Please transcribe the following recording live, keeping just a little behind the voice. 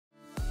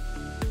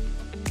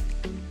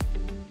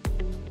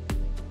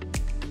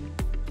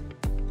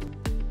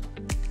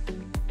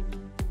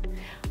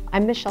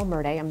I'm Michelle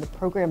Murday. I'm the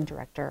program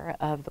director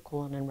of the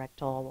Colon and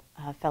Rectal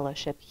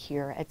Fellowship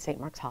here at St.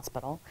 Mark's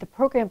Hospital. The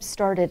program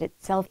started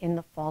itself in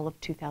the fall of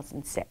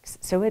 2006,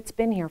 so it's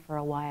been here for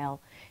a while.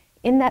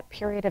 In that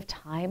period of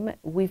time,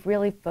 we've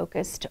really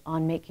focused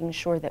on making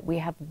sure that we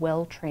have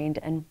well-trained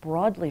and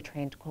broadly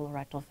trained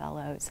colorectal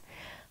fellows.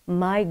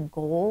 My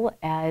goal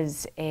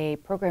as a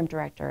program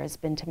director has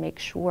been to make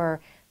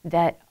sure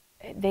that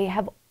they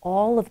have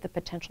all of the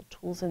potential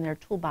tools in their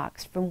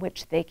toolbox from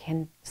which they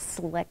can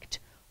select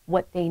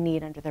what they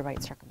need under the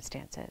right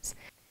circumstances.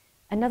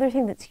 Another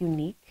thing that's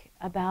unique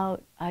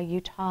about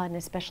Utah, and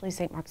especially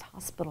St. Mark's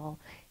Hospital,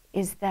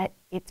 is that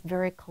it's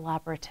very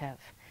collaborative.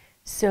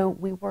 So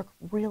we work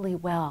really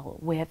well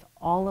with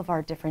all of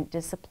our different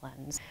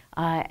disciplines,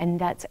 and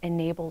that's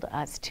enabled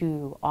us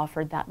to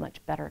offer that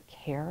much better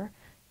care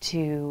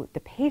to the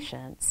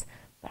patients.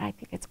 But I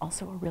think it's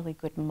also a really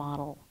good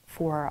model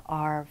for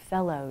our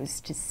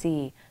fellows to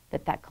see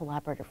that that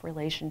collaborative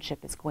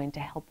relationship is going to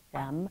help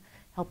them,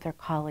 help their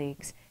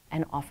colleagues,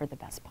 and offer the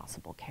best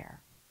possible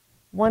care.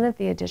 One of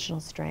the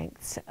additional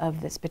strengths of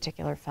this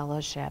particular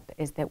fellowship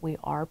is that we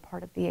are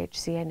part of the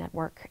HCA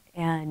network,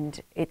 and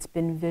it's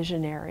been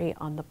visionary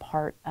on the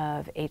part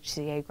of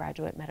HCA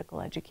graduate medical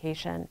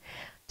education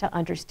to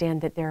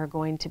understand that there are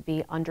going to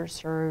be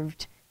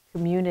underserved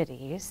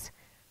communities,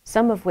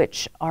 some of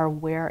which are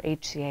where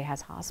HCA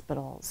has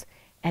hospitals,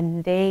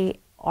 and they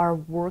are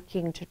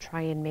working to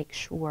try and make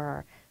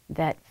sure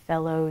that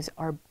fellows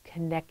are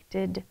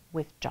connected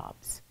with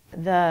jobs.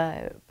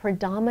 The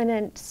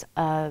predominance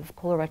of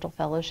colorectal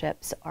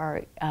fellowships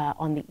are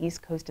on the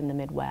East Coast and the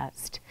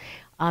Midwest,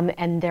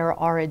 and there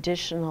are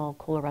additional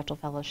colorectal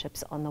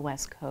fellowships on the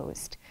West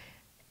Coast.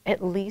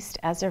 At least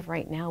as of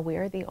right now, we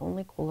are the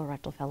only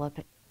colorectal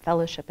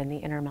fellowship in the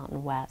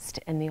Intermountain West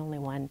and the only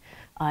one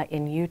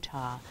in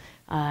Utah,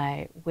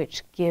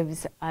 which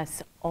gives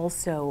us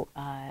also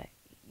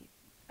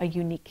a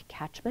unique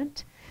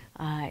catchment.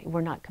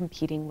 We're not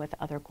competing with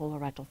other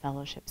colorectal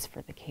fellowships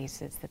for the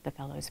cases that the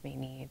fellows may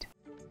need.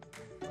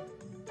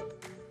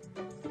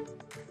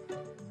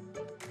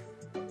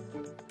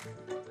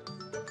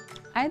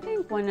 I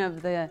think one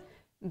of the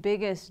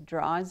biggest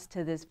draws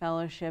to this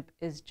fellowship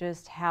is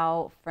just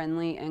how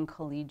friendly and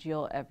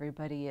collegial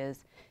everybody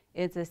is.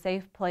 It's a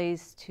safe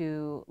place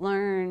to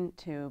learn,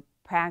 to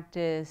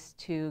practice,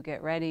 to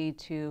get ready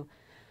to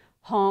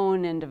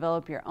hone and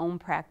develop your own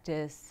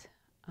practice.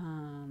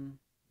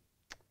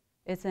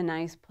 It's a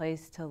nice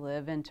place to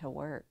live and to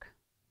work.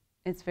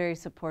 It's very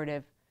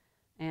supportive,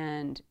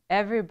 and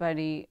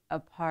everybody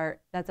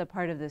that's a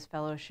part of this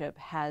fellowship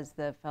has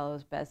the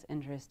fellow's best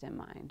interest in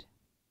mind.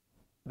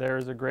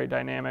 There's a great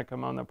dynamic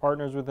among the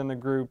partners within the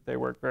group. They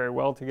work very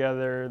well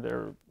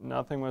together.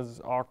 Nothing was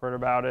awkward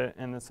about it,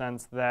 in the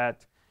sense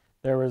that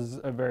there was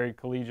a very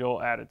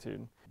collegial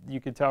attitude. You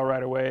could tell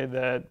right away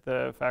that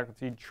the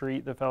faculty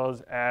treat the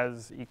fellows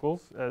as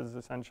equals, as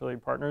essentially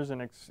partners,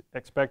 and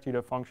expect you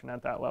to function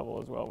at that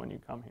level as well when you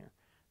come here.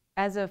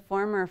 As a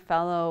former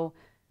fellow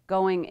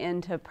going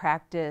into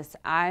practice,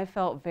 I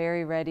felt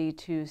very ready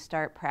to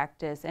start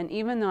practice. And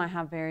even though I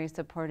have very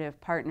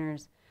supportive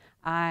partners,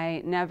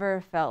 I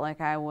never felt like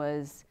I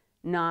was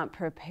not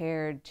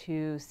prepared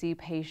to see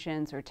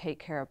patients or take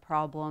care of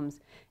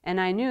problems.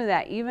 And I knew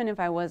that even if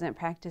I wasn't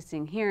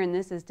practicing here, and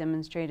this is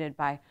demonstrated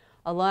by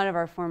a lot of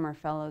our former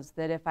fellows,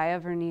 that if I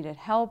ever needed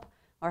help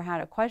or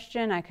had a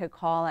question, I could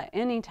call at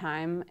any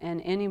time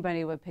and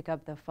anybody would pick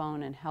up the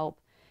phone and help.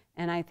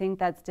 And I think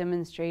that's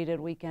demonstrated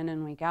week in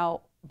and week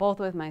out, both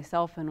with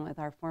myself and with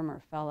our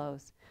former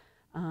fellows.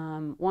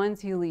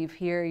 Once you leave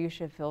here, you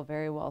should feel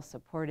very well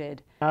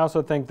supported. I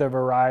also think the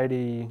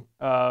variety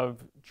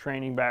of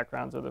training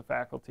backgrounds of the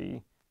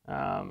faculty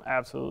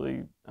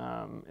absolutely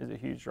is a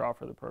huge draw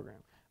for the program.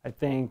 I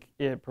think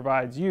it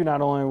provides you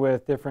not only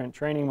with different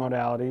training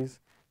modalities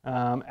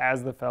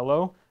as the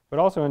fellow, but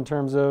also in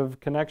terms of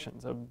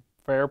connections. A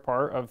fair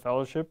part of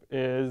fellowship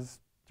is,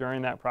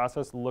 during that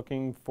process,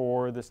 looking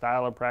for the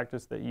style of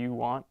practice that you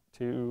want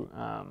to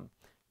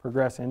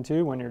progress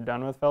into when you're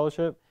done with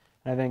fellowship.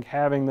 And I think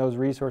having those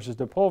resources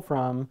to pull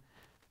from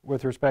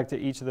with respect to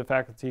each of the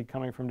faculty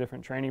coming from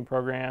different training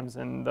programs,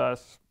 and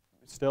thus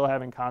still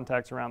having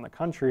contacts around the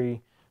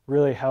country,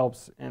 really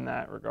helps in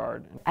that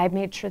regard. I've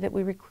made sure that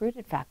we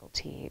recruited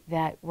faculty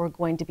that were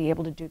going to be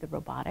able to do the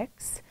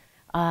robotics,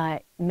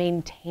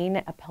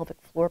 maintain a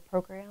pelvic floor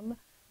program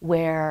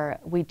where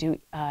we do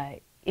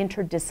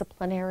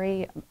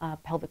interdisciplinary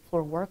pelvic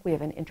floor work. We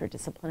have an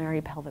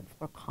interdisciplinary pelvic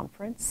floor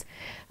conference,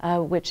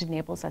 which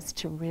enables us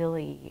to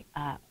really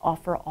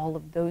offer all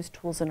of those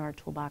tools in our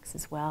toolbox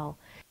as well.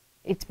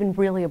 It's been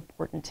really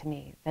important to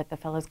me that the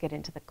fellows get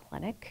into the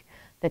clinic,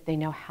 that they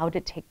know how to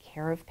take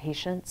care of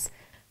patients.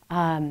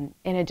 In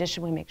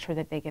addition, we make sure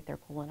that they get their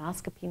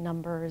colonoscopy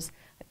numbers.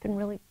 I've been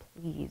really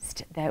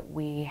pleased that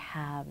we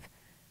have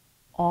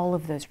all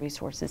of those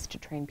resources to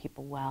train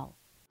people well.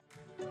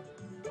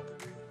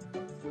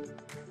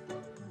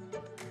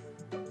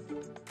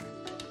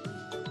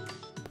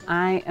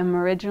 I am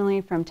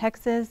originally from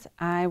Texas.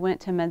 I went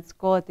to med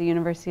school at the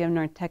University of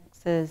North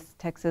Texas,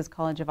 Texas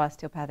College of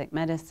Osteopathic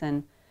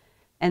Medicine.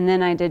 And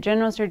then I did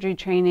general surgery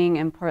training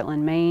in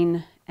Portland,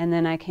 Maine, and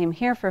then I came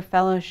here for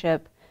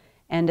fellowship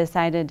and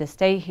decided to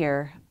stay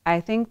here. I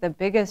think the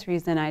biggest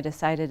reason I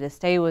decided to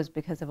stay was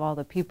because of all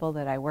the people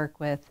that I work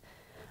with.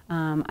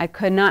 I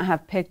could not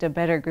have picked a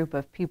better group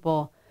of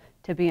people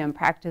to be in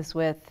practice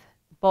with,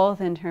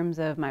 both in terms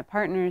of my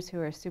partners who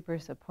are super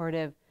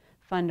supportive,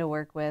 fun to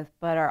work with,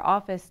 but our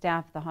office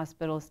staff, the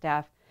hospital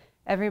staff,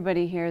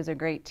 everybody here is a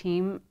great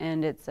team,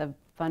 and it's a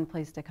fun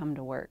place to come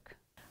to work.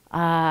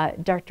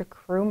 Dr.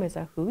 Kroom is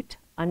a hoot,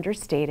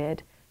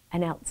 understated,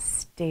 an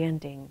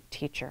outstanding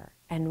teacher,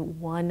 and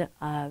one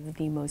of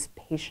the most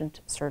patient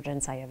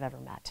surgeons I have ever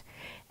met,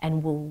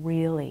 and will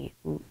really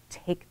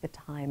take the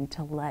time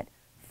to let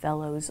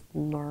fellows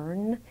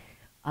learn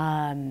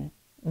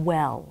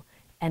well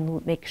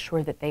and make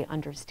sure that they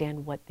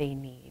understand what they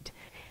need.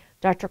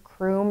 Dr.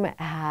 Kroom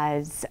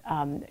has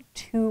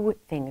two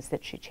things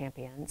that she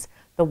champions.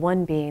 The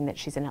one being that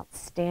she's an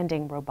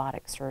outstanding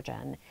robotic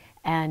surgeon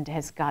and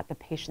has got the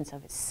patience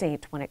of a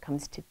saint when it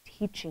comes to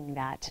teaching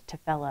that to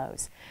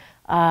fellows,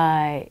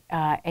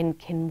 and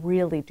can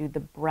really do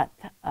the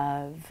breadth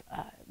of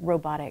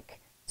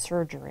robotic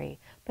surgery.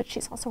 But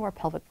she's also our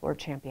pelvic floor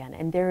champion,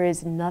 and there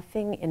is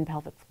nothing in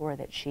pelvic floor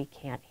that she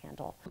can't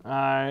handle.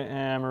 I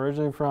am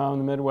originally from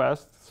the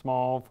Midwest,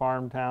 small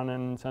farm town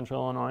in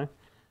central Illinois.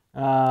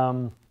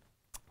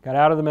 Got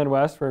out of the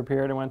Midwest for a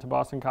period and went to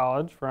Boston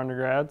College for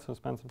undergrad, so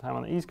spent some time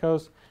on the East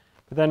Coast,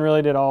 but then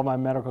really did all of my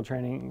medical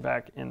training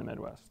back in the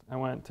Midwest. I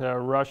went to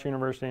Rush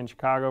University in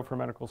Chicago for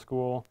medical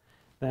school,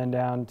 then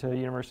down to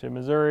University of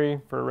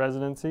Missouri for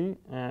residency,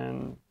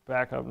 and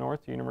back up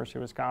north to University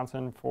of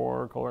Wisconsin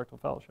for colorectal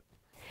fellowship.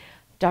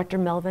 Dr.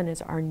 Melvin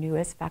is our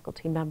newest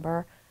faculty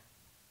member.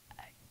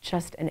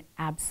 Just an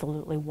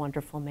absolutely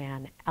wonderful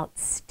man,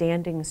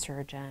 outstanding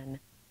surgeon,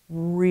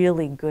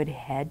 really good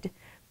head,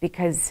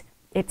 because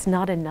it's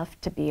not enough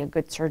to be a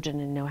good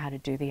surgeon and know how to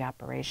do the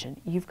operation.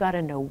 You've got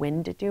to know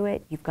when to do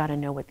it. You've got to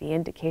know what the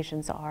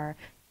indications are.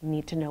 You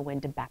need to know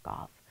when to back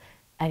off.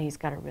 And he's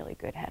got a really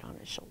good head on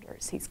his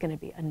shoulders. He's going to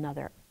be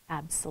another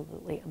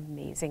absolutely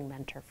amazing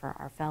mentor for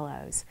our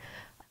fellows.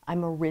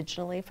 I'm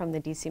originally from the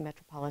DC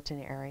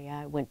metropolitan area.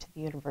 I went to the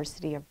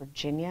University of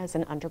Virginia as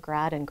an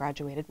undergrad and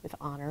graduated with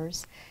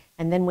honors,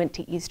 and then went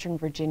to Eastern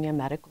Virginia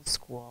Medical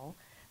School.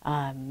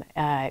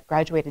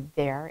 Graduated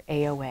there,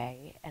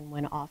 AOA, and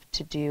went off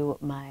to do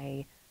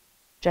my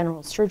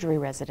general surgery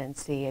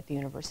residency at the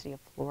University of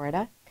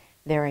Florida,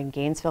 there in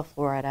Gainesville,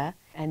 Florida,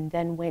 and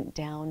then went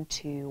down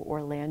to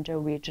Orlando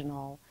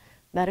Regional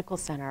Medical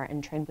Center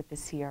and trained with the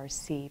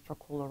CRC for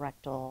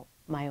colorectal,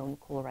 my own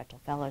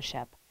colorectal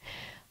fellowship.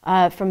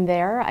 From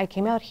there, I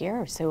came out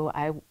here, so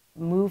I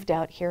moved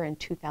out here in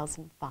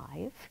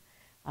 2005.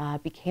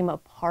 Became a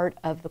part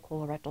of the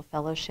Colorectal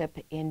Fellowship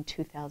in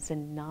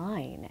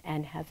 2009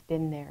 and have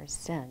been there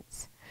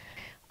since.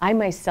 I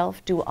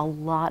myself do a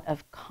lot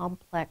of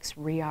complex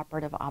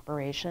reoperative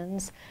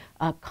operations,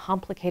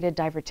 complicated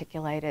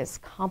diverticulitis,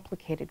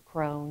 complicated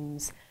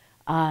Crohn's,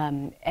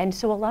 and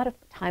so a lot of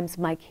times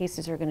my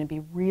cases are going to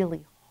be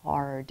really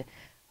hard,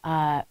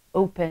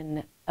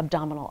 open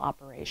abdominal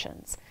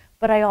operations.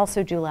 But I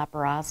also do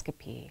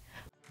laparoscopy.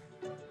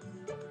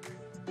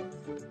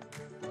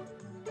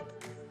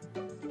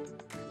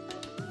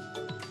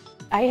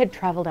 I had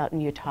traveled out in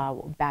Utah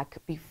back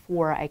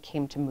before I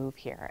came to move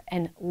here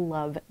and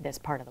love this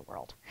part of the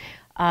world.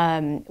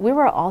 We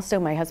were also,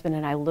 my husband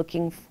and I,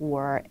 looking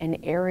for an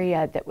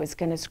area that was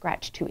going to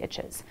scratch two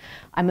itches.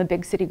 I'm a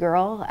big city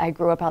girl. I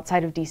grew up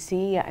outside of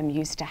DC. I'm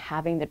used to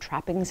having the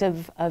trappings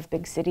of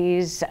big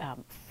cities,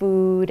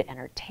 food,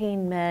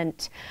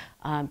 entertainment,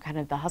 kind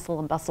of the hustle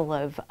and bustle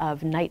of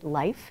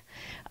nightlife.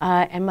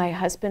 And my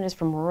husband is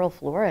from rural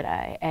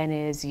Florida and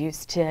is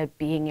used to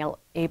being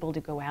able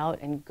to go out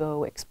and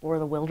go explore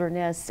the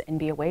wilderness and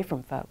be away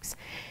from folks.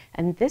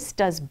 And this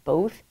does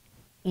both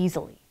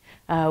easily.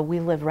 We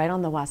live right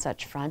on the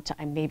Wasatch Front.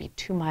 I'm maybe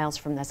 2 miles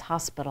from this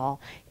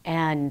hospital,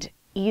 and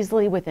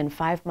easily within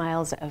 5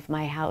 miles of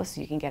my house,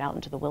 you can get out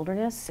into the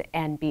wilderness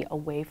and be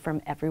away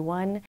from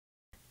everyone.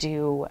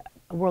 Do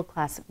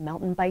world-class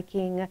mountain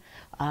biking,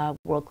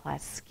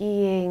 world-class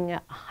skiing,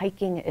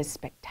 hiking is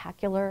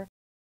spectacular,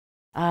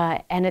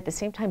 and at the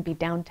same time be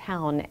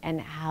downtown and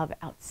have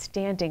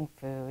outstanding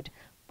food.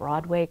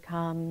 Broadway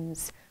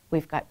comes.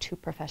 We've got 2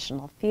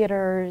 professional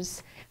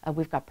theaters.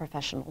 We've got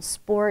professional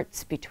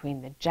sports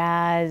between the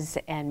Jazz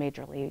and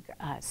Major League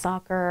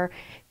Soccer.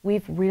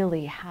 We've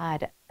really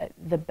had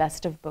the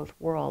best of both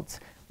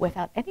worlds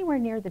without anywhere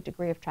near the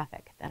degree of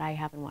traffic that I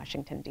have in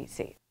Washington,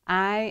 D.C.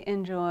 I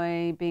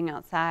enjoy being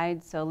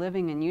outside, so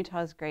living in Utah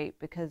is great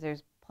because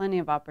there's plenty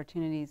of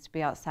opportunities to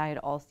be outside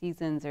all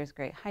seasons. There's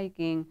great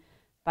hiking,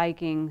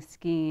 biking,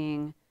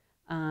 skiing.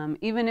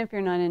 Even if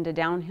you're not into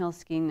downhill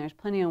skiing, there's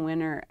plenty of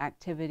winter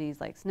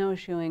activities like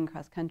snowshoeing,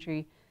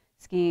 cross-country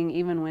skiing,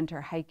 even winter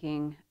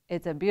hiking.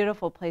 It's a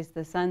beautiful place.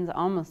 The sun's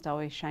almost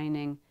always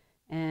shining,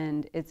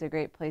 and it's a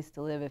great place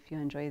to live if you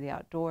enjoy the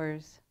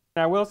outdoors.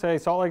 I will say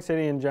Salt Lake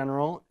City in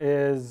general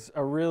is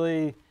a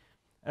really,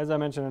 as I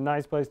mentioned, a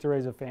nice place to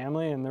raise a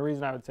family. And the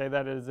reason I would say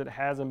that is it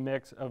has a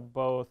mix of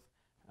both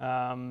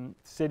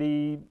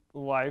city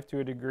life to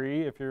a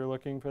degree if you're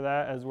looking for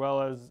that, as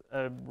well as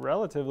a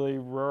relatively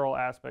rural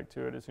aspect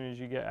to it as soon as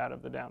you get out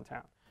of the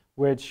downtown.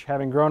 Which,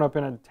 having grown up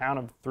in a town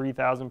of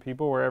 3,000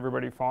 people where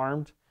everybody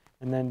farmed,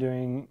 and then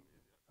doing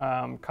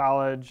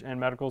college and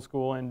medical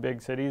school in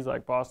big cities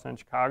like Boston and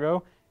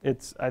Chicago,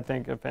 it's, I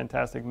think, a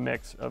fantastic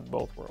mix of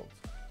both worlds.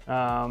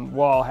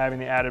 While having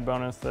the added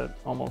bonus that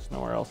almost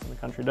nowhere else in the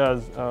country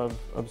does of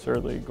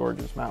absurdly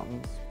gorgeous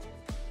mountains